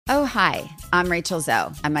Oh, hi, I'm Rachel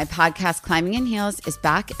Zoe, and my podcast, Climbing in Heels, is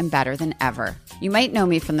back and better than ever. You might know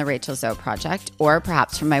me from the Rachel Zoe Project, or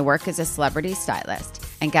perhaps from my work as a celebrity stylist.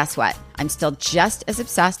 And guess what? I'm still just as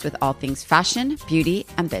obsessed with all things fashion, beauty,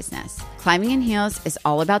 and business. Climbing in Heels is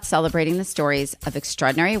all about celebrating the stories of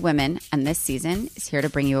extraordinary women, and this season is here to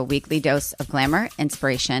bring you a weekly dose of glamour,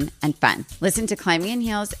 inspiration, and fun. Listen to Climbing in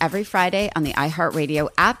Heels every Friday on the iHeartRadio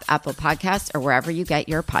app, Apple Podcasts, or wherever you get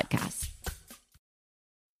your podcasts.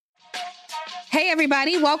 Hey,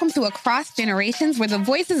 everybody. Welcome to Across Generations, where the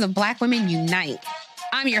voices of Black women unite.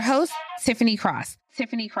 I'm your host, Tiffany Cross.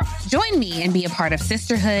 Join me and be a part of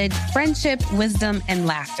sisterhood, friendship, wisdom, and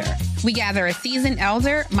laughter. We gather a seasoned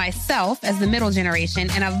elder, myself as the middle generation,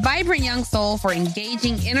 and a vibrant young soul for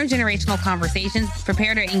engaging intergenerational conversations.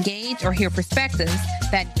 Prepare to engage or hear perspectives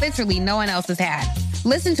that literally no one else has had.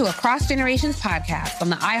 Listen to Across Generations podcast on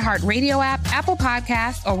the iHeartRadio app, Apple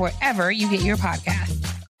Podcasts, or wherever you get your podcasts.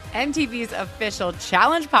 MTV's official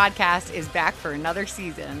Challenge podcast is back for another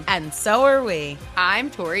season. And so are we.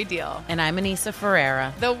 I'm Tori Deal. And I'm Anissa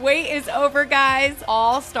Ferreira. The wait is over, guys.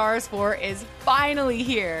 All Stars 4 is finally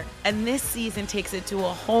here. And this season takes it to a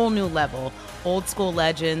whole new level. Old school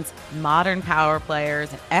legends, modern power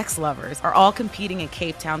players, and ex-lovers are all competing in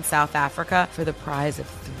Cape Town, South Africa for the prize of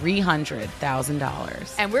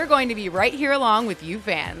 $300,000. And we're going to be right here along with you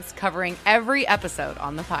fans, covering every episode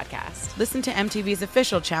on the podcast. Listen to MTV's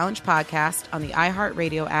official Challenge podcast on the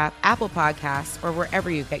iHeartRadio app, Apple Podcasts, or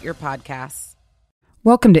wherever you get your podcasts.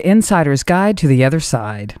 Welcome to Insider's Guide to the Other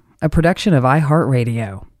Side, a production of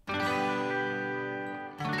iHeartRadio.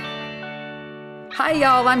 Hi,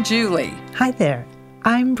 y'all. I'm Julie. Hi there.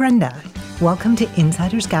 I'm Brenda. Welcome to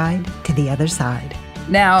Insider's Guide to the Other Side.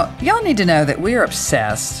 Now, y'all need to know that we're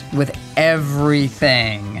obsessed with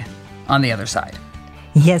everything on the other side.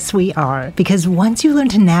 Yes, we are. Because once you learn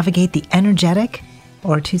to navigate the energetic,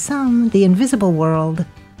 or to some, the invisible world,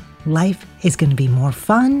 life is going to be more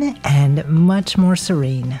fun and much more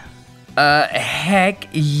serene. Heck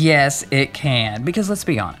yes, it can. Because let's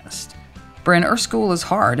be honest, Bryn, Earth School is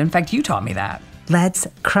hard. In fact, you taught me that. Let's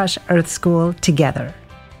crush Earth School together.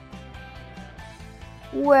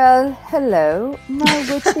 Well, hello, my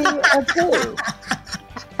witty Abu.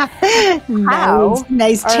 How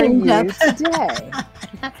nice change are up you today?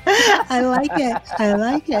 I like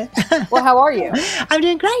it. Well, how are you? I'm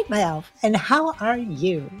doing great, my elf. And how are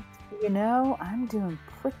you? You know, I'm doing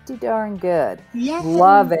pretty darn good. Yes.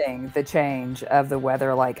 Loving the change of the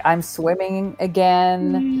weather. Like, I'm swimming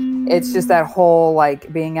again. It's just that whole,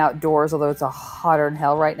 like, being outdoors, although it's a hotter than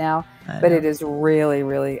hell right now. But it is really,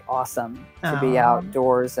 really awesome to be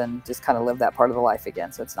outdoors and just kind of live that part of the life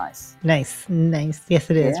again. So it's nice. Nice. Yes,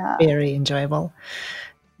 it is. Yeah. Very enjoyable.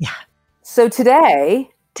 Yeah. So today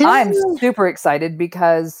I'm super excited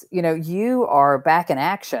because, you know, you are back in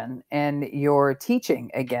action and you're teaching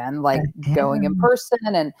again, like going in person.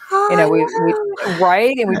 And, you know, we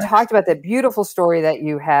right. And we talked about that beautiful story that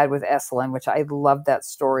you had with Esalen, which I loved that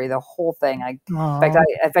story, the whole thing. In fact,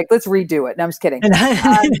 let's redo it. No, I'm just kidding.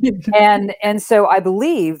 And so I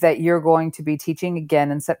believe that you're going to be teaching again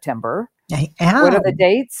in September. I am. What are the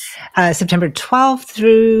dates? September 12th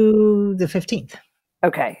through the 15th.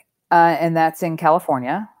 Okay. And that's in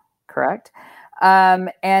California, correct? And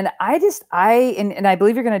I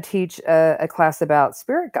believe you're going to teach a class about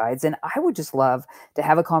spirit guides. And I would just love to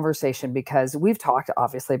have a conversation because we've talked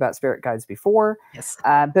obviously about spirit guides before, yes.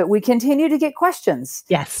 But we continue to get questions.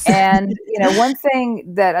 Yes. And, you know, one thing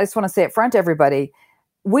that I just want to say up front to everybody,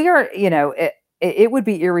 we are, you know, it would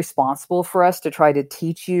be irresponsible for us to try to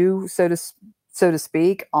teach you, so to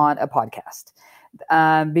speak, on a podcast.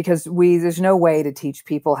 Because there's no way to teach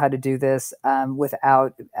people how to do this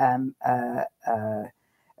without a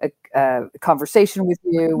conversation with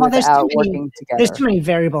you, without working together. There's too many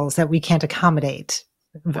variables that we can't accommodate,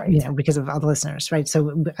 you know, because of all the listeners, right?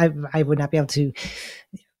 So I would not be able to,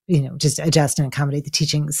 you know, just adjust and accommodate the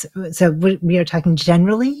teachings. So we are talking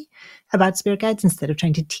generally about spirit guides instead of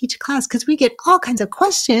trying to teach a class because we get all kinds of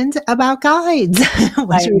questions about guides. I know.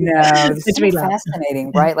 It's so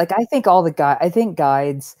fascinating, right? Like I think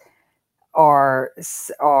guides are,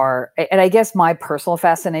 and I guess my personal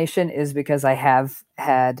fascination is because I have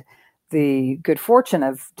had the good fortune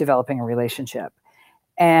of developing a relationship.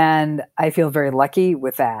 And I feel very lucky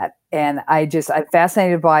with that. And I'm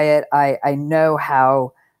fascinated by it. I know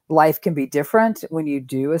how life can be different when you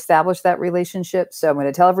do establish that relationship. So I'm going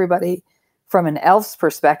to tell everybody from an elf's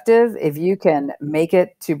perspective, if you can make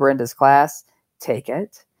it to Brenda's class, take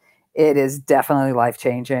it. It is definitely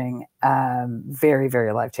life-changing, very,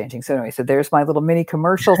 very life-changing. So anyway, so there's my little mini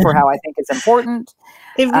commercial for how I think it's important.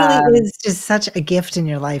 It really is just such a gift in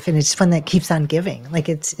your life, and it's one that keeps on giving. Like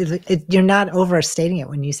you're not overstating it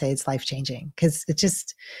when you say it's life-changing, because it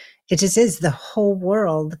just is. The whole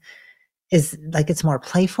world is like, it's more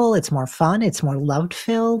playful, it's more fun, it's more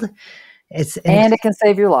love-filled. And it can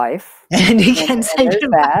save your life. And it can save your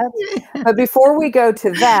life. But before we go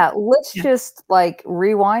to that, let's just like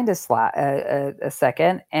rewind a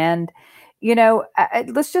second. And,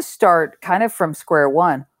 let's just start kind of from square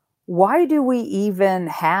one. Why do we even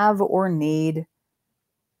have or need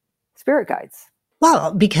spirit guides?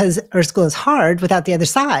 Well, because Earth School is hard without the other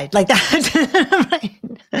side, like that.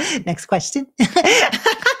 Right. Next question.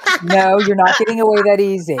 No, you're not getting away that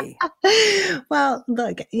easy. Well,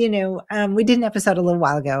 look, we did an episode a little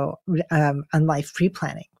while ago on life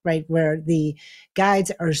pre-planning, right? Where the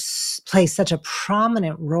guides play such a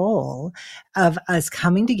prominent role of us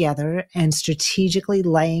coming together and strategically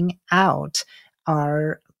laying out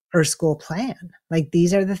our Earth School plan. Like,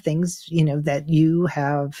 these are the things, that you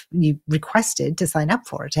requested to sign up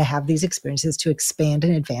for, to have these experiences, to expand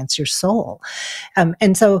and advance your soul.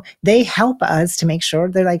 And so they help us to make sure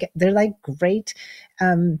they're like great,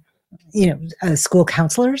 school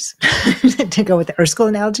counselors, to go with the Earth School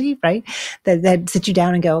analogy, right? That sit you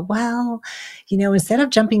down and go, well, instead of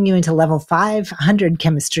jumping you into level 500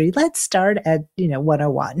 chemistry, let's start at,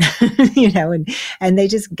 101, and they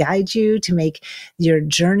just guide you to make your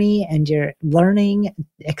journey and your learning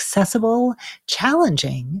accessible,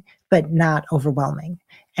 challenging, but not overwhelming.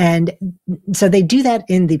 And so they do that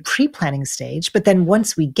in the pre-planning stage. But then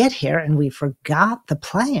once we get here and we forgot the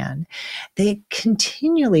plan, they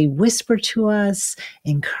continually whisper to us,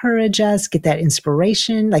 encourage us, get that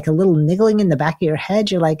inspiration, like a little niggling in the back of your head.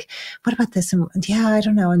 You're like, what about this? And yeah, I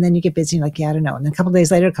don't know. And then you get busy, like, yeah, I don't know. And then a couple of days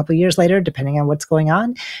later, a couple of years later, depending on what's going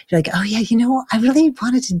on, you're like, oh yeah, I really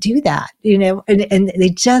wanted to do that, and they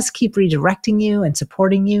just keep redirecting you and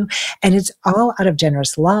supporting you. And it's all out of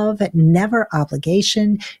generous love, never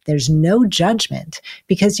obligation. There's no judgment,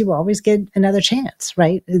 because you always get another chance,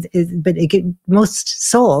 right? But most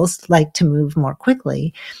souls like to move more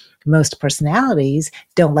quickly. Most personalities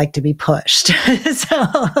don't like to be pushed.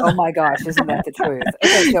 Oh my gosh, isn't that the truth?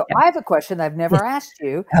 Okay, so I have a question I've never asked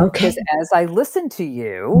you. Okay. Because as I listen to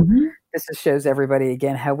you, this just shows everybody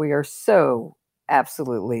again how we are so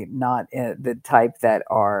absolutely not the type that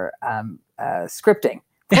are scripting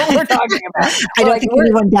what we're talking about. I don't think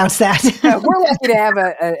anyone doubts that. We're lucky to have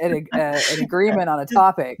an agreement on a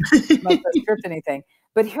topic, not to script anything.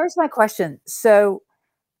 But here's my question. So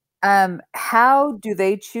how do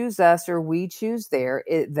they choose us, or we choose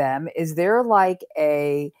them? Is there like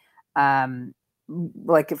a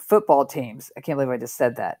football teams? I can't believe I just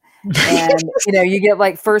said that. And you get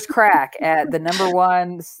like first crack at the number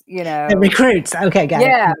ones, The recruits. Okay, got it.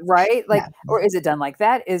 Yeah, right. Like, or is it done like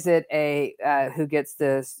that? Is it a who gets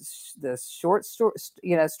the short straw?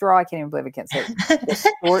 I can't even believe I can't say it.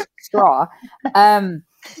 The short straw.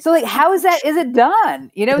 So like, how is that? Is it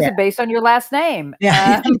done? Is it based on your last name?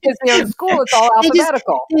 Yeah. Because in school, it's all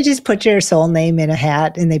alphabetical. You just put your soul name in a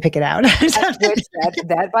hat and they pick it out.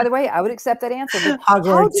 That, by the way, I would accept that answer. How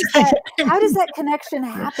does that connection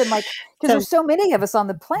happen? Like, because there's so many of us on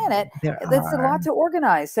the planet, that's a lot to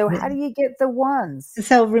organize. So how do you get the ones?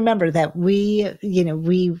 So remember that we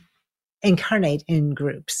incarnate in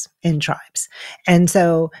groups, in tribes. And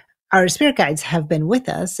so our spirit guides have been with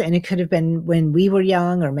us, and it could have been when we were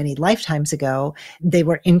young or many lifetimes ago. They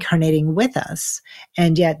were incarnating with us,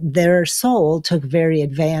 and yet their soul took very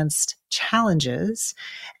advanced challenges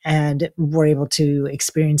and were able to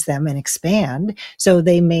experience them and expand. So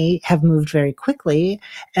they may have moved very quickly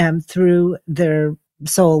through their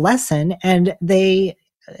soul lesson, and they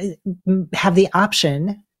have the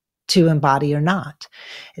option to embody or not.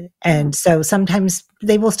 And so sometimes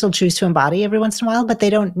they will still choose to embody every once in a while, but they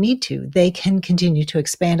don't need to. They can continue to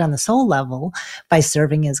expand on the soul level by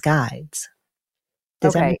serving as guides.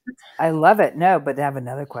 Does that make sense? I love it. No, but I have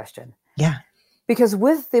another question. Yeah. Because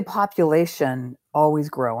with the population always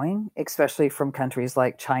growing, especially from countries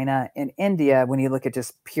like China and India, when you look at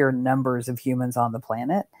just pure numbers of humans on the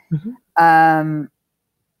planet, how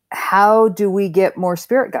do we get more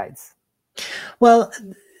spirit guides? Well,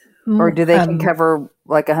 or do they can cover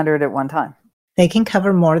like 100 at one time? They can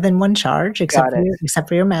cover more than one charge, except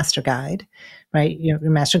for your master guide, right? Your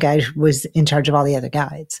master guide was in charge of all the other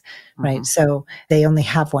guides, right? So they only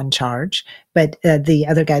have one charge, but the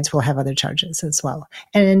other guides will have other charges as well.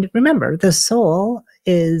 And remember, the soul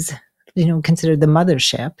is considered the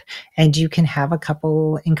mothership, and you can have a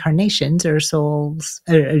couple incarnations or souls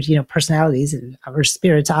or personalities or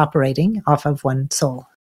spirits operating off of one soul.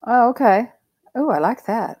 Oh, okay. Oh, I like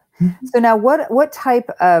that. Mm-hmm. So now what type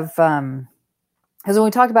of, because when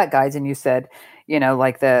we talked about guides and you said,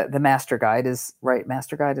 like the master guide is right.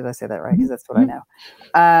 Master guide. Did I say that right? Because that's what I know.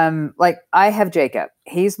 Like I have Jacob.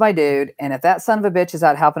 He's my dude. And if that son of a bitch is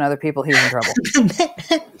out helping other people, he's in trouble.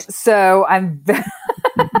 So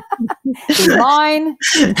he's mine.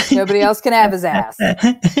 Nobody else can have his ass.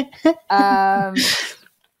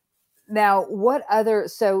 Now, what other,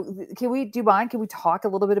 so do you mind? Can we talk a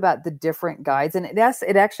little bit about the different guides? And it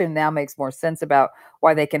actually now makes more sense about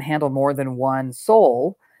why they can handle more than one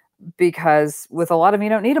soul, because with a lot of them, you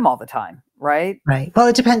don't need them all the time, right? Right. Well,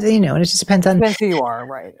 it depends, and it just depends on who you are,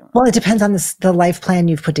 right? Well, it depends on the life plan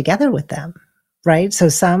you've put together with them, right? So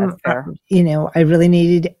some, I really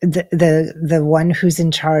needed the one who's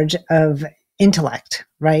in charge of intellect,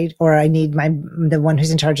 right? Or I need the one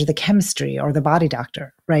who's in charge of the chemistry or the body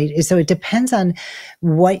doctor, right? So it depends on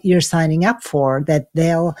what you're signing up for, that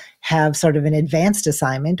they'll have sort of an advanced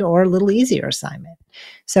assignment or a little easier assignment.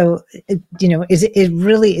 So, it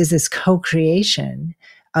really is this co-creation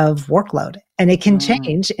of workload, and it can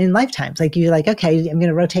change in lifetimes. Like you're like, okay, I'm going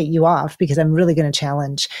to rotate you off because I'm really going to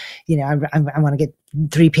challenge, I want to get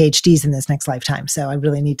 3 PhDs in this next lifetime. So I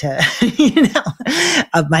really need to,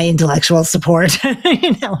 of my intellectual support,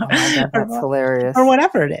 that's hilarious. Or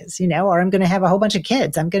whatever it is, or I'm going to have a whole bunch of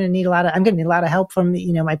kids. I'm going to need a lot of help from,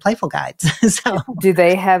 my playful guides. So do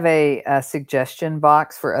they have a suggestion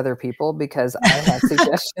box for other people? Because I have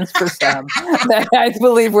suggestions for some that I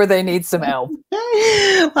believe where they need some help.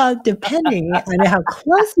 Well, depending on how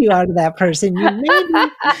close you are to that person, you may be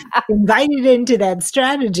invited into that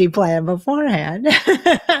strategy plan beforehand.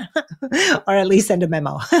 Or at least send a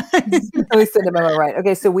memo. At least send a memo, right?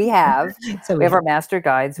 Okay, so we have our master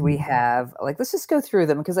guides. We have let's just go through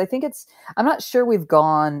them, because I think I'm not sure we've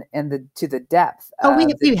gone to the depth. Oh,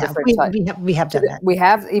 we have done that. We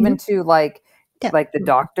have even to like the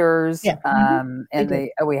doctors, and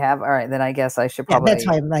we have. All right, then I guess I should probably. That's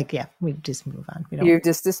why I'm like, we just move on. You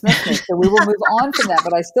just dismissed me, so we will move on from that.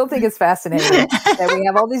 But I still think it's fascinating that we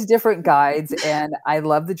have all these different guides, and I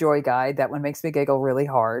love the joy guide. That one makes me giggle really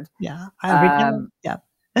hard. Yeah,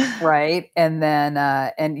 right. And then,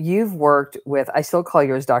 and you've worked with. I still call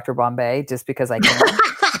yours Dr. Bombay just because I can.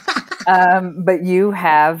 But you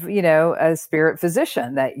have, a spirit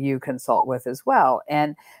physician that you consult with as well.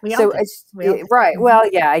 And right. Well,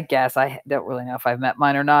 yeah, I guess I don't really know if I've met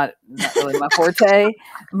mine or not. Not really my forte.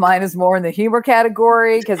 Mine is more in the humor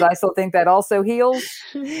category because I still think that also heals.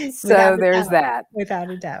 So there's that. Without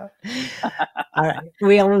a doubt. All right.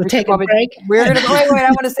 We'll take a break. We're going to wait. I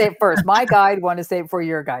want to say it first. My guide wanted to say it before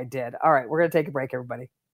your guide did. All right. We're going to take a break, everybody.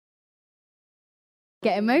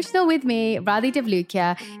 Get emotional with me, Radhi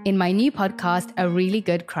Devlukia, in my new podcast, A Really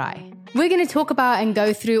Good Cry. We're going to talk about and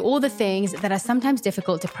go through all the things that are sometimes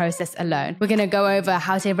difficult to process alone. We're going to go over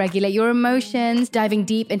how to regulate your emotions, diving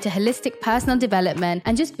deep into holistic personal development,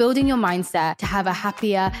 and just building your mindset to have a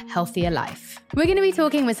happier, healthier life. We're going to be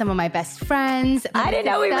talking with some of my best friends. I didn't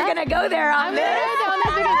know we were going to go there on this.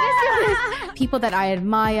 People that I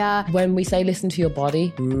admire. When we say listen to your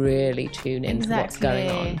body, really tune into what's going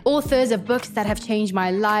on. Authors of books that have changed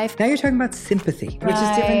my life. Now you're talking about sympathy, which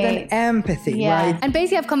is different than empathy, right? And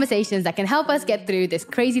basically have conversations that can help us get through this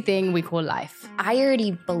crazy thing we call life. I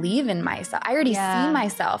already believe in myself. I already see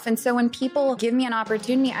myself. And so when people give me an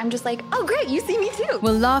opportunity, I'm just like, oh, great, you see me too.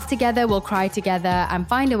 We'll laugh together, we'll cry together, and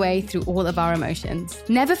find a way through all of our emotions.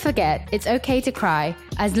 Never forget, it's okay to cry,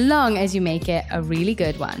 as long as you make it a really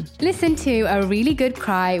good one. Listen to A Really Good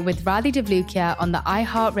Cry with Radhi Devlukia on the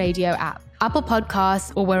iHeartRadio app, Apple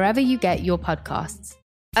Podcasts, or wherever you get your podcasts.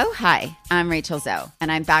 Oh, hi, I'm Rachel Zoe, and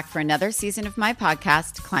I'm back for another season of my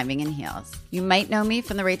podcast, Climbing in Heels. You might know me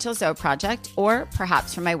from the Rachel Zoe Project, or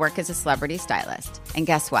perhaps from my work as a celebrity stylist. And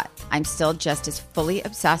guess what? I'm still just as fully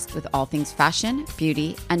obsessed with all things fashion,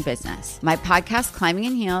 beauty, and business. My podcast, Climbing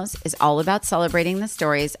in Heels, is all about celebrating the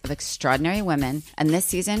stories of extraordinary women, and this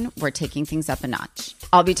season, we're taking things up a notch.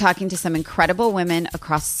 I'll be talking to some incredible women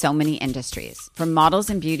across so many industries, from models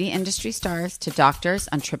and beauty industry stars to doctors,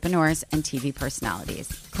 entrepreneurs, and TV personalities.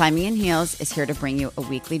 Climbing in Heels is here to bring you a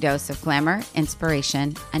weekly dose of glamour,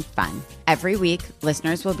 inspiration, and fun. Every week,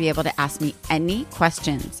 listeners will be able to ask me any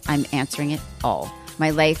questions. I'm answering it all.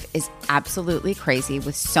 My life is absolutely crazy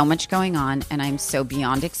with so much going on, and I'm so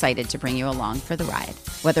beyond excited to bring you along for the ride.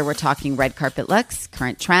 Whether we're talking red carpet looks,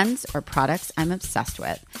 current trends, or products I'm obsessed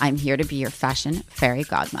with, I'm here to be your fashion fairy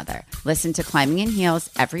godmother. Listen to Climbing in Heels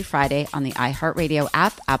every Friday on the iHeartRadio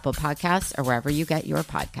app, Apple Podcasts, or wherever you get your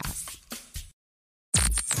podcasts.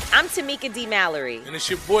 Tamika D. Mallory. And it's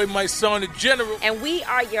your boy, my son, the General. And we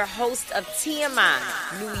are your hosts of TMI.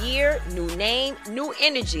 New year, new name, new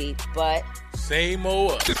energy, but same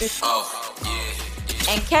old us. Oh,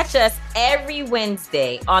 yeah. And catch us every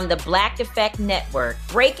Wednesday on the Black Effect Network,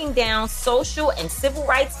 breaking down social and civil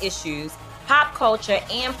rights issues, pop culture,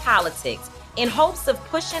 and politics, in hopes of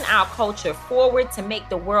pushing our culture forward to make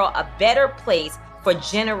the world a better place for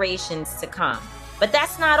generations to come. But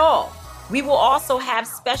that's not all. We will also have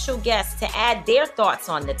special guests to add their thoughts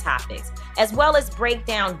on the topics, as well as break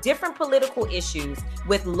down different political issues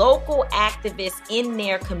with local activists in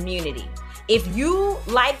their community. If you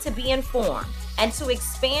like to be informed and to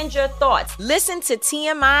expand your thoughts, listen to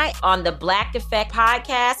TMI on the Black Effect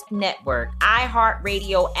Podcast Network,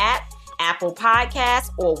 iHeartRadio app, Apple Podcasts,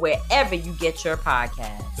 or wherever you get your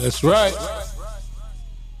podcasts. That's right.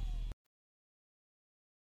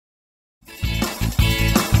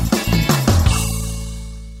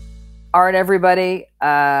 All right, everybody.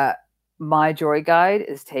 My Joy Guide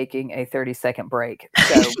is taking a 30-second break.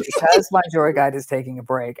 So because my Joy Guide is taking a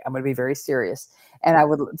break, I'm going to be very serious. And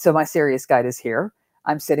so my serious guide is here.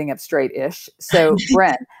 I'm sitting up straight-ish. So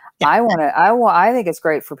Brent, I think it's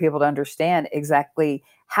great for people to understand exactly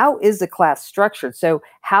how is the class structured. So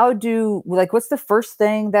what's the first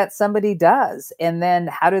thing that somebody does? And then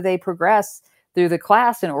how do they progress through the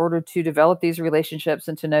class in order to develop these relationships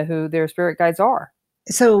and to know who their spirit guides are?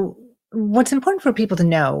 So what's important for people to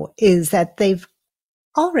know is that they've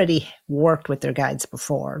already worked with their guides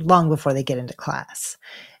before, long before they get into class,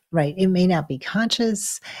 right? It may not be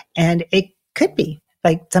conscious, and it could be.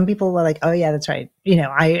 Like some people were like, oh yeah, that's right.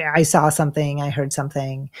 I saw something, I heard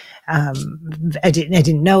something. I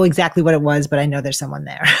didn't know exactly what it was, but I know there's someone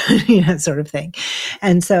there, sort of thing.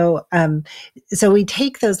 And so we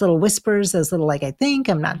take those little whispers, those little, like, I think,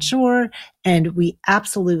 I'm not sure. And we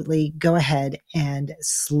absolutely go ahead and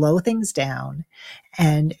slow things down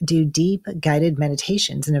and do deep guided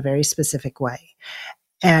meditations in a very specific way.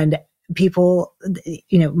 And people,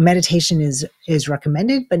 meditation is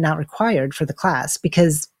recommended, but not required for the class,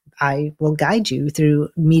 because I will guide you through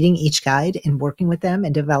meeting each guide and working with them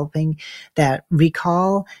and developing that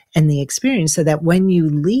recall and the experience, so that when you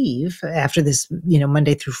leave after this,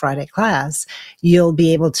 Monday through Friday class, you'll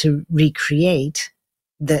be able to recreate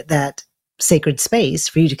that sacred space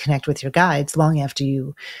for you to connect with your guides long after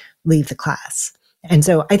you leave the class. And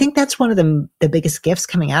so I think that's one of the biggest gifts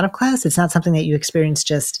coming out of class. It's not something that you experience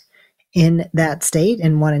just in that state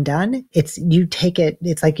and one and done. It's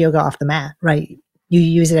like yoga off the mat, right? You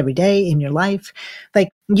use it every day in your life. Like,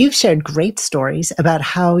 you've shared great stories about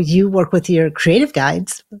how you work with your creative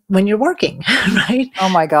guides when you're working, right? Oh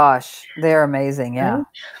my gosh, they're amazing. Yeah. Right?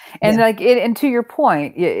 And and to your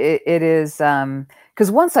point, it is,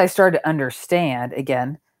 because once I started to understand,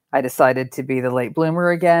 again, I decided to be the late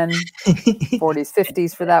bloomer again, 40s,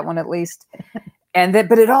 50s for that one at least.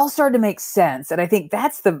 But it all started to make sense. And I think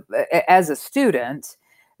as a student,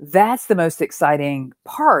 that's the most exciting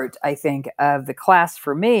part, I think, of the class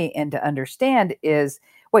for me, and to understand is,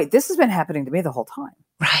 wait, this has been happening to me the whole time.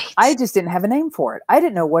 Right. I just didn't have a name for it. I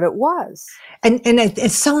didn't know what it was. And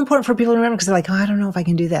it's so important for people to remember, because they're like, oh, I don't know if I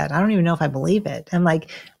can do that. I don't even know if I believe it. I'm like,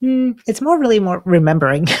 it's really more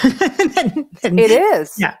remembering. It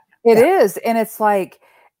is. Yeah. It is. And it's like,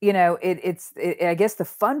 I guess the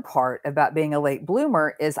fun part about being a late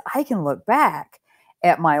bloomer is I can look back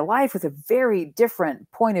at my life with a very different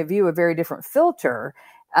point of view, a very different filter,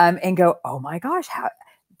 and go, oh my gosh,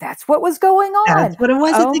 that's what was going on. That's what it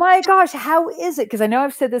was. Oh my gosh, how is it? Because I know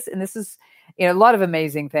I've said this, and this is, a lot of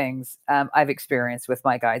amazing things I've experienced with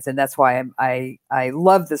my guides, and that's why I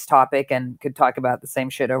love this topic and could talk about the same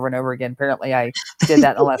shit over and over again. Apparently, I did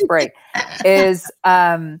that in the last break.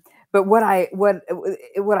 But what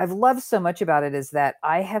I've loved so much about it is that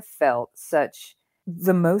I have felt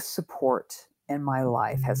the most support in my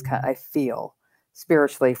life I feel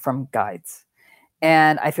spiritually from guides.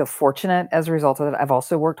 And I feel fortunate as a result of it. I've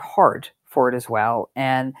also worked hard for it as well,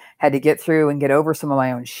 and had to get through and get over some of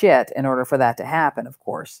my own shit in order for that to happen, of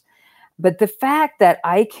course. But the fact that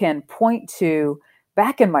I can point to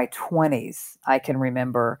back in my 20s, I can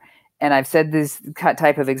remember, and I've said these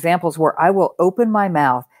type of examples where I will open my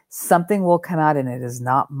mouth, something will come out, and it is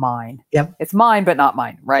not mine. Yep. It's mine, but not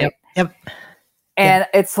mine. Right. Yep. And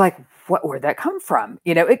it's like, where'd that come from?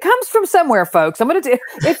 It comes from somewhere, folks.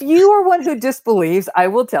 If you are one who disbelieves, I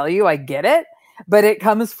will tell you, I get it, but it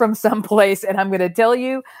comes from someplace. And I'm going to tell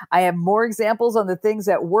you, I have more examples on the things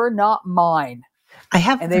that were not mine.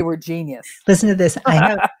 And they were genius. Listen to this.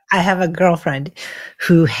 I have a girlfriend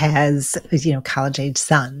who has, college age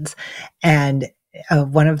sons, and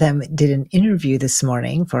one of them did an interview this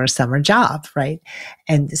morning for a summer job, right?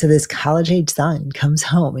 And so this college-age son comes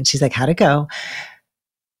home and she's like, how'd it go?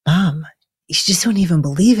 Mom, you just don't even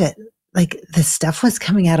believe it. Like the stuff was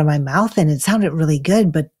coming out of my mouth and it sounded really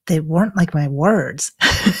good, but they weren't like my words.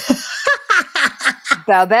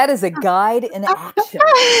 Now that is a guide in action.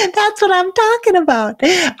 That's what I'm talking about.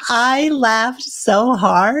 I laughed so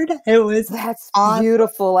hard. That's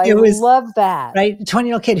beautiful. I love that. Right.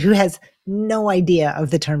 20-year-old kid who has no idea of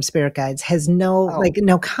the term spirit guides, has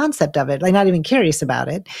no concept of it, like not even curious about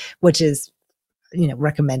it, which is,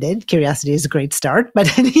 recommended. Curiosity is a great start, but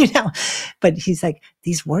but he's like,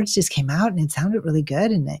 these words just came out and it sounded really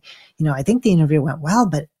good. And I think the interview went well,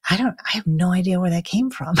 but I have no idea where that came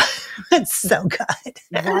from. It's so good.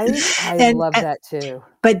 Right? I love that too.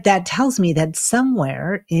 But that tells me that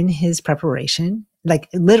somewhere in his preparation, like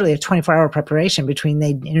literally a 24-hour preparation between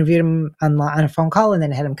they interviewed him on a phone call and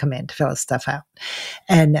then had him come in to fill his stuff out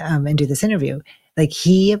and do this interview. Like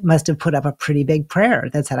he must have put up a pretty big prayer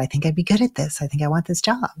that said, I think I'd be good at this. I think I want this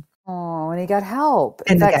job. Oh, and he got help.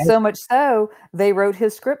 In fact, so much so, they wrote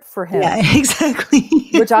his script for him. Yeah, exactly.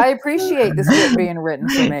 Which I appreciate the script being written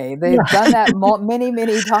for me. They've done that many,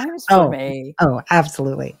 many times for me. Oh,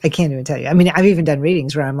 absolutely. I can't even tell you. I mean, I've even done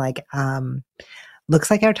readings where I'm like,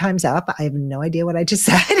 looks like our time's up. I have no idea what I just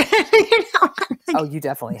said. Oh, you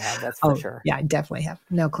definitely have. That's for sure. Yeah, I definitely have.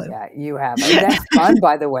 No clue. Yeah, you have. I mean, that's fun,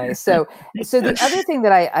 by the way. So the other thing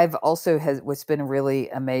that I've also what's been really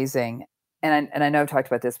amazing, and I know I've talked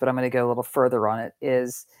about this, but I'm going to go a little further on it,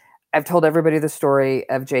 is I've told everybody the story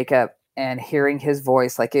of Jacob and hearing his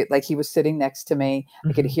voice, like he was sitting next to me. Mm-hmm.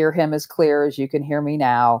 I could hear him as clear as you can hear me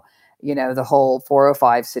now, the whole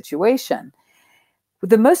 405 situation.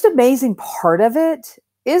 The most amazing part of it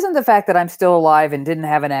isn't the fact that I'm still alive and didn't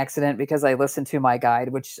have an accident because I listened to my guide,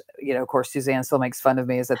 which, of course, Suzanne still makes fun of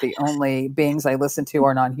me, is that the only beings I listen to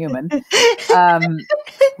are non-human,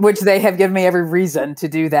 which they have given me every reason to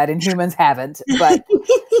do that, and humans haven't. But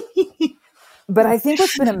I think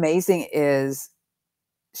what's been amazing is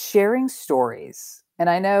sharing stories. And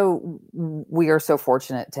I know we are so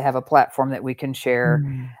fortunate to have a platform that we can share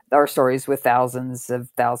our stories with thousands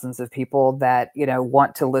of people that,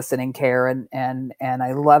 want to listen and care. And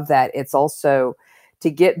I love that. It's also to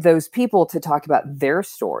get those people to talk about their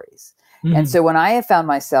stories. Mm-hmm. And so when I have found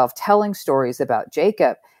myself telling stories about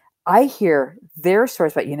Jacob, I hear their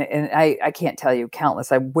stories about, and I can't tell you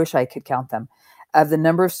countless, I wish I could count them, of the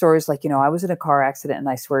number of stories like, I was in a car accident and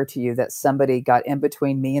I swear to you that somebody got in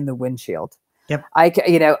between me and the windshield. Yep.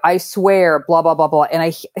 I swear, blah, blah, blah, blah. And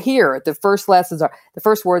I hear the first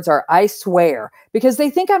words are, I swear, because they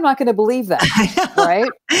think I'm not going to believe them. Right?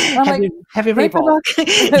 Have you read people?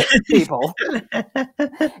 People.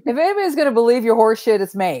 If anybody's going to believe your horse shit,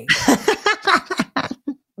 it's me.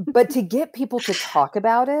 But to get people to talk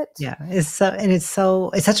about it. Yeah. It's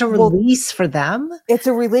such a release for them. It's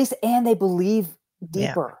a release and they believe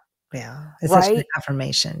deeper. Yeah, it's such an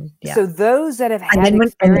affirmation. Yeah. So those that have had and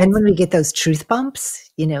then when we get those truth bumps,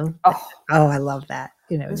 I love that.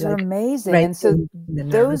 Those are amazing. Right, and so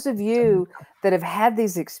those of you that have had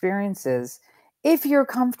these experiences, if you're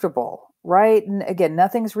comfortable, right? And again,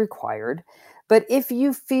 nothing's required, but if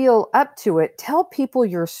you feel up to it, tell people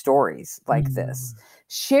your stories like this.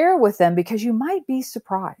 Share with them because you might be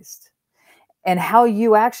surprised. And how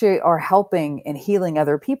you actually are helping and healing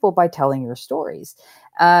other people by telling your stories.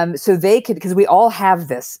 So they could, because we all have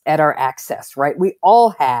this at our access, right? We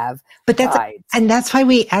all have guides. And that's why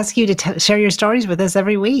we ask you to share your stories with us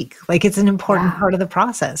every week. Like it's an important part of the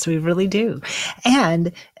process. We really do.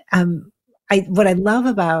 And what I love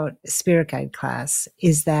about Spirit Guide class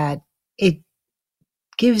is that it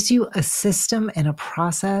gives you a system and a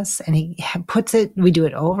process, and we do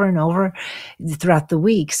it over and over throughout the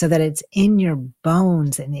week so that it's in your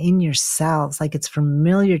bones and in your cells, like it's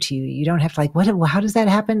familiar to you. You don't have to how does that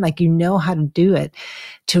happen? Like, how to do it,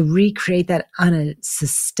 to recreate that on a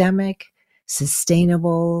systemic,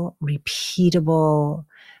 sustainable, repeatable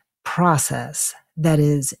process that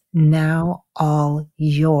is now all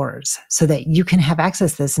yours so that you can have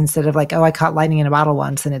access to this instead of like, oh, I caught lightning in a bottle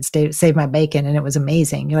once and it saved my bacon and it was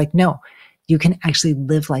amazing. You're like, no, you can actually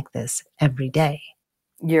live like this every day.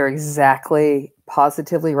 You're exactly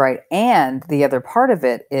positively right. And the other part of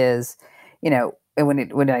it is,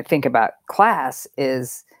 when I think about class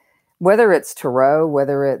is whether it's tarot,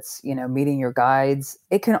 whether it's, meeting your guides,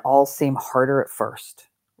 it can all seem harder at first,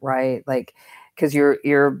 right? Like, because you're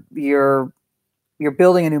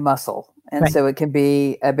building a new muscle. And so it can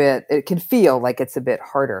be it can feel like it's a bit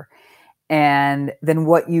harder. And then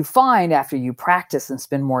what you find after you practice and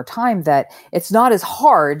spend more time, that it's not as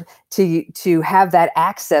hard to have that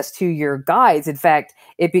access to your guides. In fact,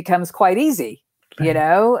 it becomes quite easy. Right. You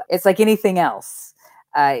know, it's like anything else,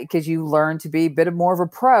 because you learn to be a bit more of a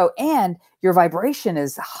pro, and your vibration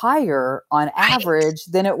is higher on average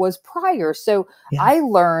than it was prior. So I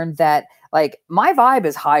learned that like my vibe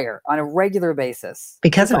is higher on a regular basis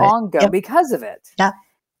because of it. Yeah.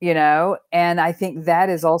 You know, and I think that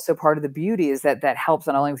is also part of the beauty, is that helps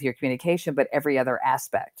not only with your communication, but every other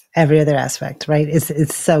aspect. Every other aspect, right?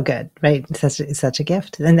 It's so good, right? It's such a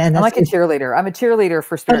gift. And that's, I'm like a cheerleader. I'm a cheerleader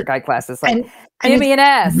for spirit guide classes. Like, give me an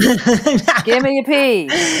S, give me a P.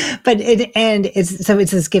 But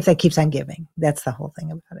it's this gift that keeps on giving. That's the whole thing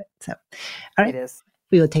about it. So, all right, it is.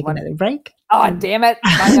 We will take another break. Oh, damn it!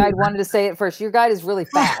 My guide wanted to say it first. Your guide is really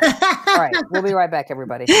fast. All right, we'll be right back,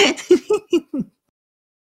 everybody.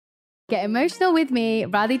 Get emotional with me,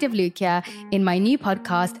 Radhi Devlukia, in my new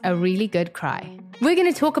podcast, A Really Good Cry. We're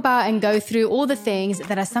going to talk about and go through all the things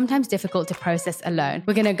that are sometimes difficult to process alone.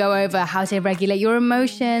 We're going to go over how to regulate your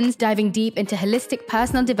emotions, diving deep into holistic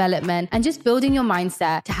personal development, and just building your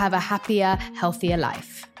mindset to have a happier, healthier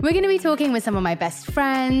life. We're going to be talking with some of my best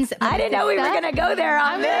friends. I didn't know we were going to go there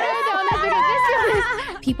on this.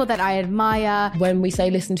 People that I admire. When we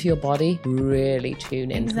say listen to your body, really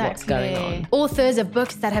tune into what's going on. Authors of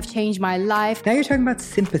books that have changed my life. Now you're talking about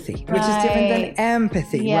sympathy, which is different than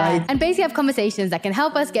empathy, right? And basically have conversations that can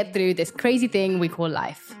help us get through this crazy thing we call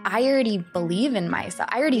life. I already believe in myself.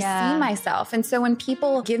 I already see myself. And so when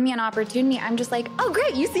people give me an opportunity, I'm just like, oh,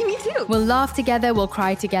 great, you see me too. We'll laugh together, we'll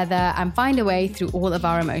cry together, and find a way through all of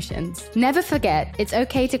our emotions. Never forget, it's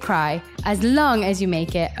okay to cry, as long as you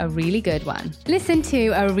make it a really good one. Listen to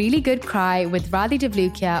A Really Good Cry with Radhi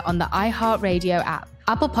Devlukia on the iHeartRadio app,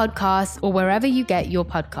 Apple Podcasts, or wherever you get your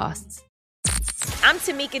podcasts. I'm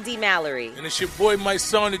Tamika D. Mallory. And it's your boy, my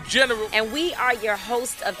son, the General. And we are your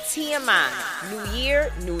hosts of TMI. New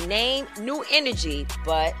year, new name, new energy,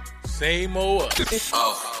 but same old us.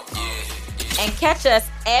 And catch us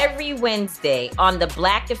every Wednesday on the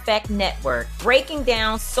Black Effect Network, breaking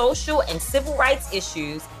down social and civil rights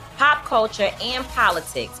issues, pop culture, and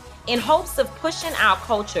politics, in hopes of pushing our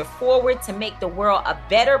culture forward to make the world a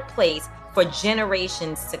better place for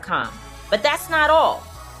generations to come. But that's not all.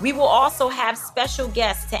 We will also have special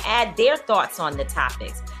guests to add their thoughts on the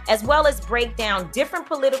topics, as well as break down different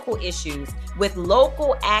political issues with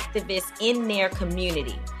local activists in their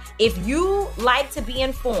community. If you like to be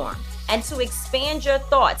informed and to expand your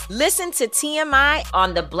thoughts, listen to TMI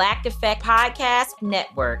on the Black Effect Podcast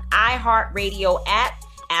Network, iHeartRadio app,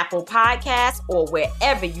 Apple Podcasts, or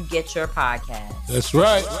wherever you get your podcasts. That's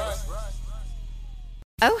right.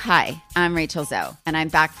 Oh, hi, I'm Rachel Zoe, and I'm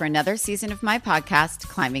back for another season of my podcast,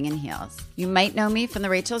 Climbing in Heels. You might know me from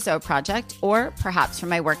the Rachel Zoe Project, or perhaps from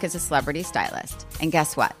my work as a celebrity stylist. And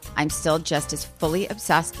guess what? I'm still just as fully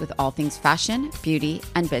obsessed with all things fashion, beauty,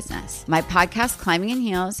 and business. My podcast, Climbing in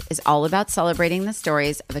Heels, is all about celebrating the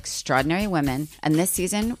stories of extraordinary women, and this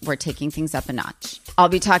season, we're taking things up a notch. I'll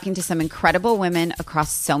be talking to some incredible women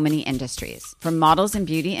across so many industries, from models and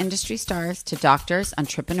beauty industry stars to doctors,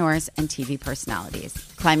 entrepreneurs, and TV personalities.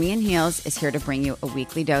 Climbing in Heels is here to bring you a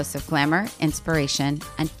weekly dose of glamour, inspiration,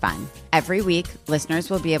 and fun. Every week,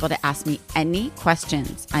 listeners will be able to ask me any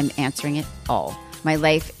questions. I'm answering it all. My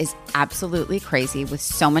life is absolutely crazy with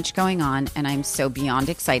so much going on, and I'm so beyond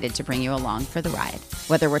excited to bring you along for the ride.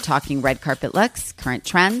 Whether we're talking red carpet looks, current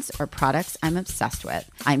trends, or products I'm obsessed with,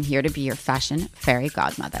 I'm here to be your fashion fairy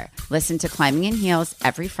godmother. Listen to Climbing in Heels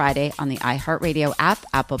every Friday on the iHeartRadio app,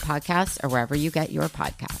 Apple Podcasts, or wherever you get your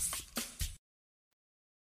podcasts.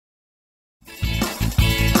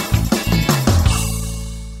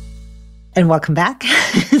 And welcome back.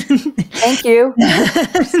 Thank you.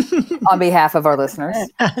 On behalf of our listeners.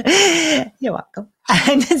 You're welcome.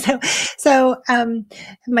 And so,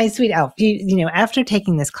 my sweet elf, you know, after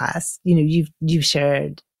taking this class, you know, you've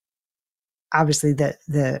shared obviously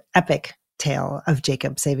the epic tale of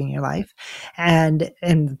Jacob saving your life and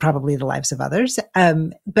probably the lives of others.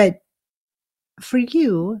 But for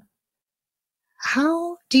you,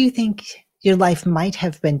 how do you think your life might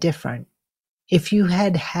have been different if you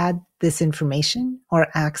had had this information or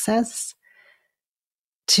access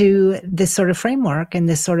to this sort of framework and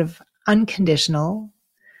this sort of unconditional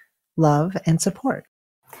love and support?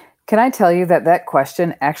 Can I tell you that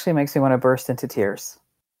question actually makes me want to burst into tears?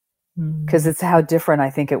 Because it's how different I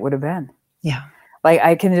think it would have been. Yeah. Like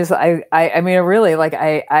I can just, I mean, really, like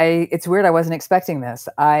it's weird. I wasn't expecting this.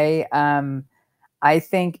 I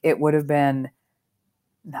think it would have been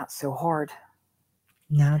not so hard.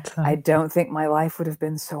 No, it's not. I don't think my life would have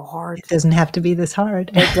been so hard. It doesn't have to be this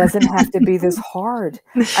hard. It doesn't have to be this hard.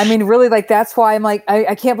 I mean, really, like, that's why I'm like,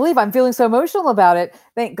 I can't believe I'm feeling so emotional about it.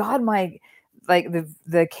 Thank God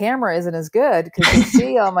the camera isn't as good because you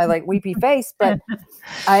see all my like weepy face, but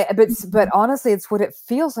honestly, it's what it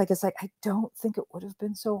feels like. It's like, I don't think it would have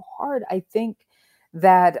been so hard. I think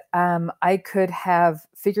that I could have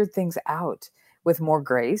figured things out with more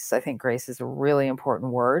grace. I think grace is a really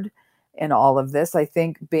important word in all of this. I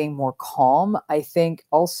think being more calm. I think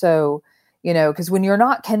also, because when you're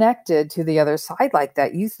not connected to the other side like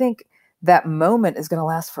that, you think that moment is going to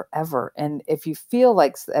last forever. And if you feel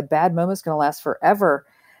like a bad moment is going to last forever,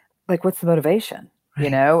 like, what's the motivation,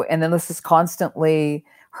 right. And then let's just constantly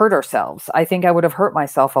hurt ourselves. I think I would have hurt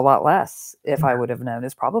myself a lot less if I would have known,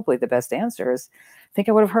 is probably the best answer. Is I think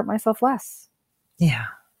I would have hurt myself less. Yeah.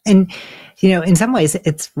 And, in some ways,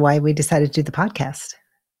 it's why we decided to do the podcast,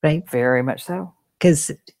 right? Very much so.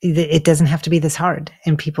 Because it doesn't have to be this hard,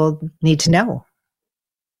 and people need to know.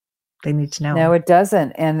 They need to know. No, it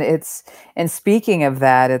doesn't. And speaking of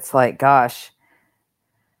that, it's like, gosh,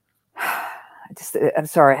 I'm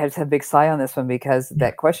sorry, I just had a big sigh on this one because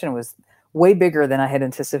that question was way bigger than I had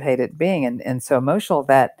anticipated being, and so emotional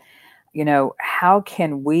that, how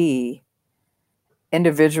can we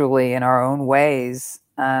individually in our own ways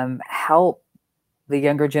help the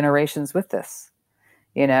younger generations with this?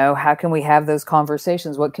 How can we have those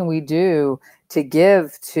conversations? What can we do to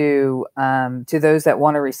give to those that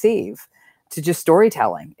want to receive, to just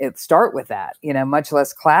storytelling? Start with that, much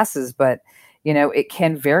less classes, but it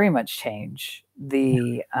can very much change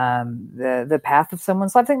the path of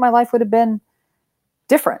someone's life. I think my life would have been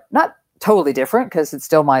different, not totally different, because it's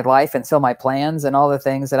still my life and still my plans and all the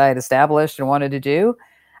things that I had established and wanted to do.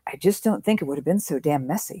 I just don't think it would have been so damn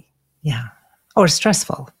messy. Yeah. Or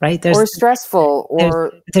stressful, right? There's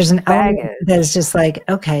an element that is just like,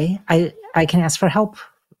 okay, I can ask for help,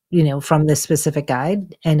 from this specific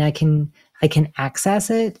guide, and I can access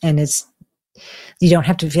it, and you don't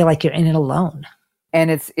have to feel like you're in it alone. And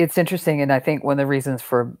it's interesting, and I think one of the reasons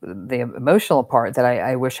for the emotional part that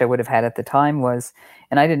I wish I would have had at the time was,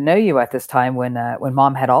 and I didn't know you at this time when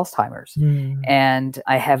Mom had Alzheimer's, and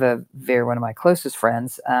I have one of my closest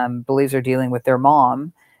friends believes they're dealing with their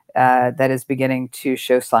mom that is beginning to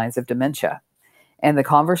show signs of dementia. And the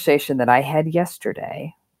conversation that I had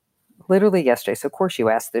literally yesterday, so of course you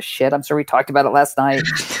asked this shit. I'm sure we talked about it last night,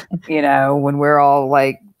 when we're all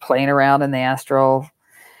like playing around in the astral,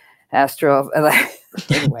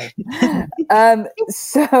 anyway.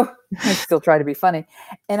 So I still try to be funny.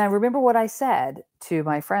 And I remember what I said to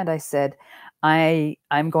my friend. I said,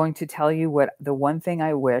 I'm going to tell you the one thing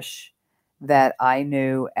I wish that I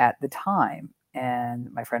knew at the time.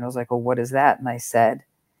 And my friend was like, well, what is that? And I said,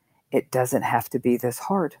 it doesn't have to be this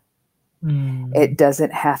hard. It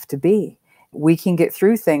doesn't have to be. We can get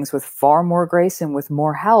through things with far more grace and with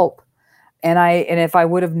more help. And if I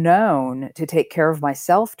would have known to take care of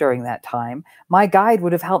myself during that time, my guide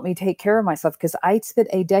would have helped me take care of myself, because I spent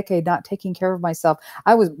a decade not taking care of myself.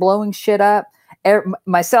 I was blowing shit up,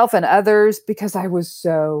 myself and others, because I was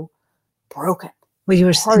so broken. Well, you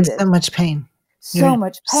were in so much pain. So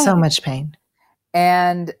much pain.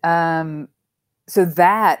 And so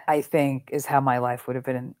that, I think, is how my life would have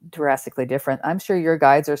been drastically different. I'm sure your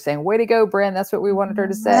guides are saying, way to go, Bryn. That's what we wanted her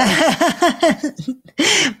to say.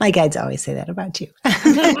 My guides always say that about you.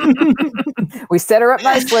 We set her up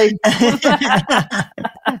nicely.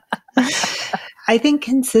 I think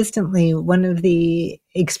consistently, one of the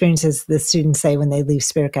experiences the students say when they leave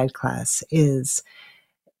Spirit Guide class is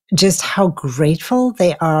just how grateful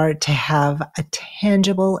they are to have a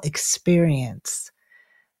tangible experience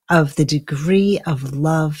of the degree of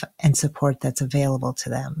love and support that's available to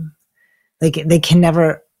them. Like, they can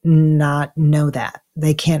never not know that.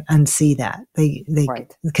 They can't unsee that.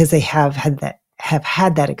 Right. Because they have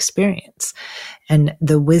had that experience, and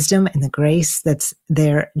the wisdom and the grace that's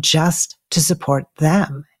there just to support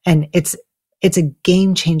them. And it's a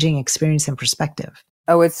game-changing experience and perspective.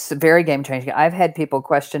 Oh, it's very game-changing. I've had people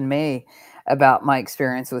question me about my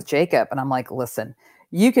experience with Jacob, and I'm like, listen,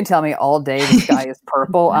 you can tell me all day the sky is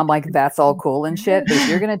purple. I'm like, that's all cool and shit. But if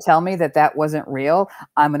you're going to tell me that wasn't real,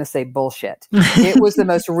 I'm going to say bullshit. It was the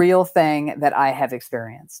most real thing that I have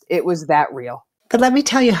experienced. It was that real. But let me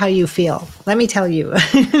tell you how you feel. Let me tell you.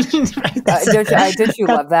 Right? Don't you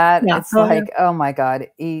love that? Yeah. It's like, oh my God,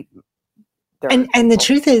 eat dirt. And the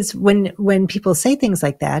truth is, when people say things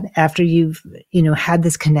like that, after you've, had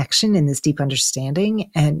this connection and this deep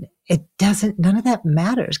understanding, and none of that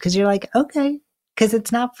matters, because you're like, okay, because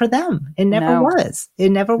it's not for them. It never was. It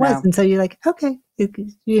never was. No. And so you're like, okay,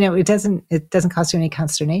 it doesn't cause you any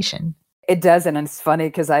consternation. It doesn't. And it's funny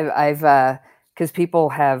because because people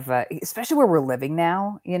have, especially where we're living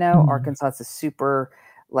now, Arkansas is a super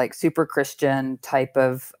Christian type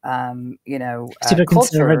of, super culture.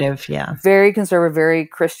 conservative. Yeah. Very conservative, very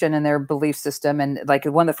Christian in their belief system. And like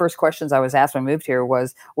one of the first questions I was asked when I moved here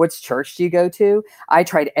was, which church do you go to? I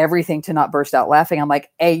tried everything to not burst out laughing. I'm like,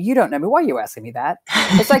 hey, you don't know me. Why are you asking me that?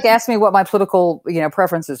 It's like asking me what my political,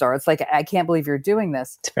 preferences are. It's like, I can't believe you're doing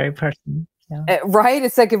this. It's very personal. Yeah. Right?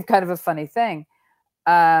 It's like kind of a funny thing.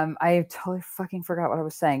 I totally fucking forgot what I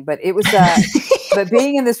was saying, but it was, but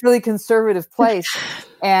being in this really conservative place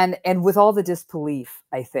and with all the disbelief,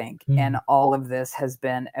 I think, and all of this has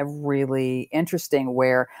been a really interesting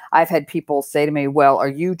where I've had people say to me, well, are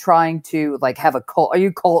you trying to have a cult? Are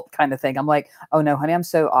you cult kind of thing? I'm like, oh no, honey, I'm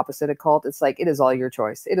so opposite of cult. It's like, it is all your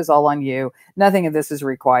choice. It is all on you. Nothing of this is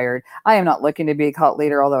required. I am not looking to be a cult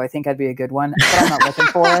leader, although I think I'd be a good one, but I'm not looking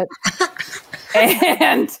for it.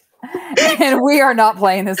 And we are not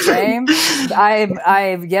playing this game.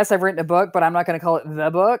 Yes, I've written a book, but I'm not going to call it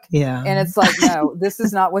the book. Yeah. And it's like, no, this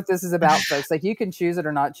is not what this is about, folks. Like, you can choose it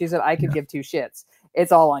or not choose it. I could give two shits.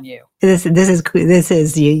 It's all on you. This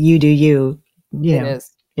is you do you. It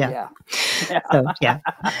is. Yeah. So yeah.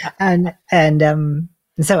 And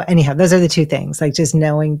so anyhow, those are the two things, like just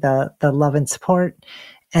knowing the love and support,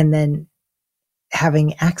 and then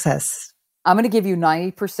having access. I'm going to give you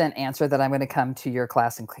 90% answer that I'm going to come to your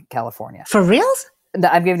class in California. For reals?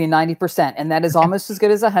 I'm giving you 90%, and that is almost as good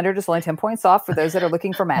as 100. It's only 10 points off for those that are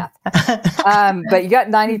looking for math. But you got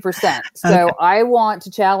 90%. So okay. I want to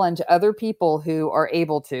challenge other people who are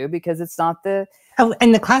able to, because it's not the... Oh,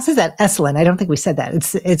 and the class is at Esalen. I don't think we said that.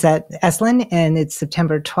 It's at Esalen, and it's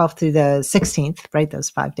September 12th through the 16th, right? Those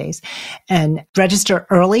 5 days. And register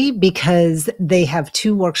early because they have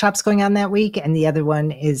 2 workshops going on that week, and the other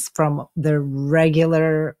one is from the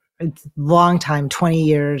regular, long time, 20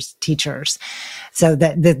 years teachers. So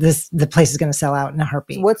that the place is going to sell out in a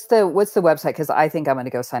heartbeat. What's the website? Because I think I'm going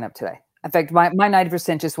to go sign up today. In fact, my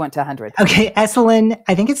 90% just went to 100. Okay, Esalen.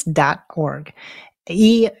 I think it's .org.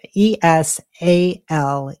 ESALEN,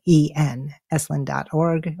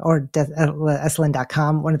 Esalen.org or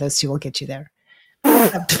Esalen.com. One of those two will get you there.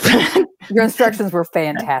 Your instructions were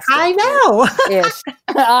fantastic. I know.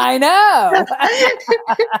 I know.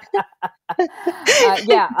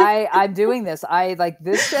 I'm doing this.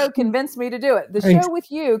 This show convinced me to do it. The show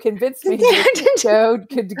with you convinced me to go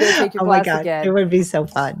take your class again. It would be so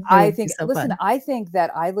fun. I think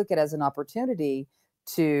that I look at it as an opportunity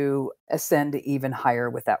to ascend even higher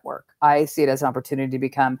with that work. I see it as an opportunity to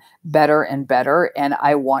become better and better. And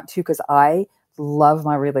I want to, because I love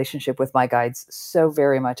my relationship with my guides so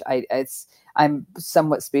very much. I'm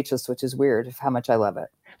somewhat speechless, which is weird of how much I love it.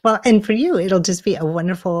 Well, and for you, it'll just be a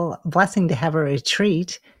wonderful blessing to have a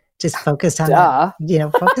retreat just focused on that.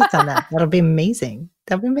 Focused on that. That'll be amazing.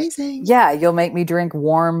 That'll be amazing. Yeah, you'll make me drink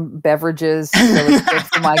warm beverages so it's good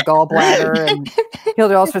for my gallbladder, and you'll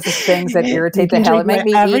do all sorts of things that irritate the hell. Make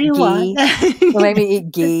me eat ghee. You'll make me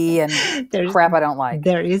eat ghee and crap I don't like.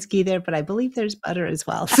 There is ghee there, but I believe there's butter as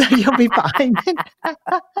well, so you'll be fine.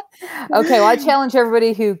 Okay, well, I challenge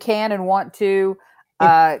everybody who can and want to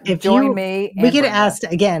if join me. We get asked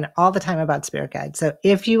again all the time about spirit guides. So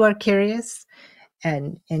if you are curious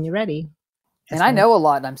and you're ready. And I know a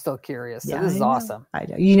lot, and I'm still curious. So this is awesome. I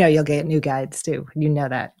know. You'll get new guides too. You know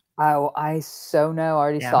that. Oh, I so know. I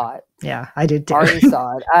already saw it. Yeah, I did too.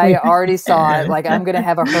 I already saw it. Like, I'm going to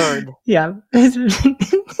have a herd. Yeah. The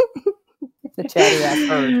chatty ass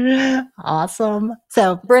herd. Awesome.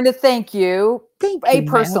 So, Brenda, thank you. Thank you.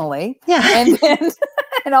 Personally. Yeah.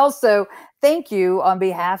 And also, thank you on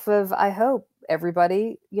behalf of, I hope,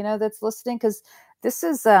 everybody, that's listening, because this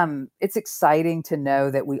is it's exciting to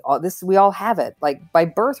know that we all have it, like by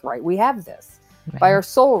birthright. We have this. Right. By our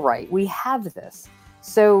soul right, we have this.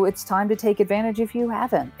 So it's time to take advantage if you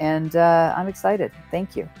haven't. And I'm excited.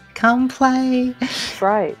 Thank you. Come play. That's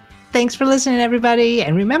right. Thanks for listening, everybody.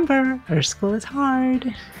 And remember, Earth School is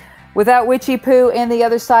hard. Without Witchy Poo and the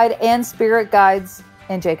other side and spirit guides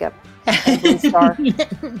and Jacob. Star.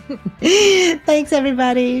 Thanks,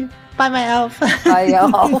 everybody. Bye, my elf. Bye,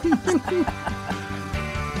 y'all.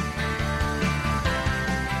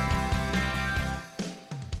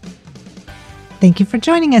 Thank you for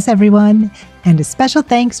joining us, everyone. And a special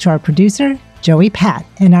thanks to our producer, Joey Pat,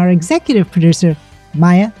 and our executive producer,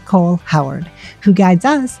 Maya Cole Howard, who guides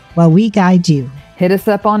us while we guide you. Hit us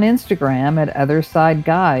up on Instagram at Otherside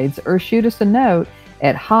Guides or shoot us a note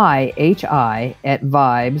at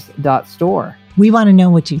hi@vibes.store. We want to know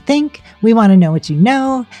what you think, we want to know what you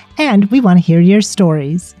know, and we want to hear your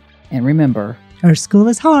stories. And remember, Earth School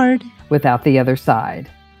is hard without the other side.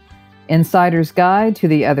 Insider's Guide to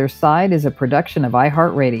the Other Side is a production of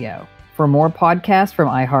iHeartRadio. For more podcasts from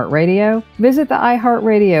iHeartRadio, visit the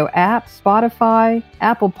iHeartRadio app, Spotify,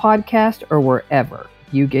 Apple Podcast, or wherever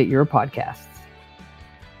you get your podcasts.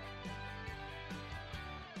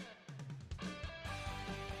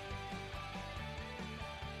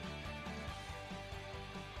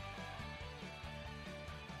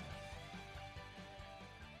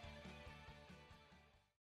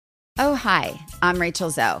 Oh, hi, I'm Rachel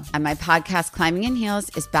Zoe, and my podcast, Climbing in Heels,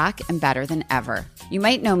 is back and better than ever. You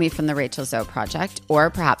might know me from the Rachel Zoe Project, or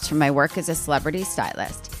perhaps from my work as a celebrity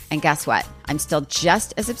stylist. And guess what? I'm still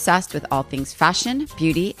just as obsessed with all things fashion,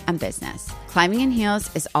 beauty, and business. Climbing in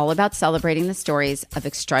Heels is all about celebrating the stories of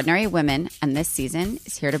extraordinary women, and this season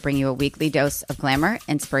is here to bring you a weekly dose of glamour,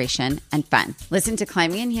 inspiration, and fun. Listen to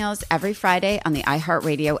Climbing in Heels every Friday on the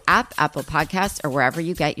iHeartRadio app, Apple Podcasts, or wherever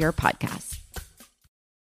you get your podcasts.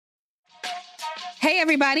 Hey,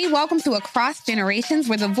 everybody. Welcome to Across Generations,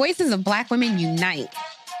 where the voices of Black women unite.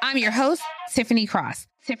 I'm your host, Tiffany Cross.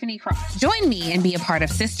 Join me and be a part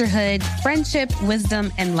of sisterhood, friendship,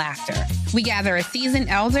 wisdom, and laughter. We gather a seasoned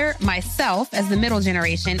elder, myself as the middle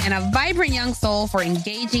generation, and a vibrant young soul for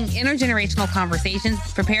engaging intergenerational conversations.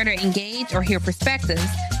 Prepare to engage or hear perspectives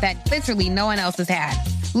that literally no one else has had.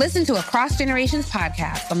 Listen to Across Generations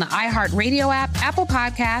podcast on the iHeartRadio app, Apple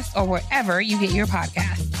Podcasts, or wherever you get your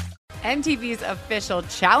podcasts. MTV's official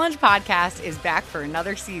Challenge podcast is back for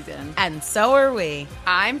another season. And so are we.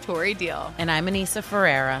 I'm Tori Deal. And I'm Anissa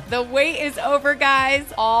Ferreira. The wait is over,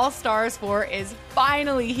 guys. All Stars 4 is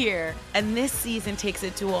finally here. And this season takes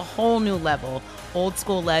it to a whole new level. Old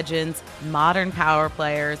school legends, modern power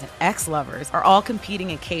players, and ex-lovers are all competing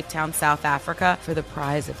in Cape Town, South Africa for the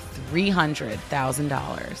prize of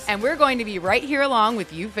 $300,000. And we're going to be right here along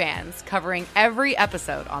with you fans, covering every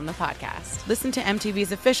episode on the podcast. Listen to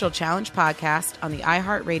MTV's official Challenge podcast on the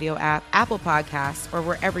iHeartRadio app, Apple Podcasts, or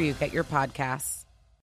wherever you get your podcasts.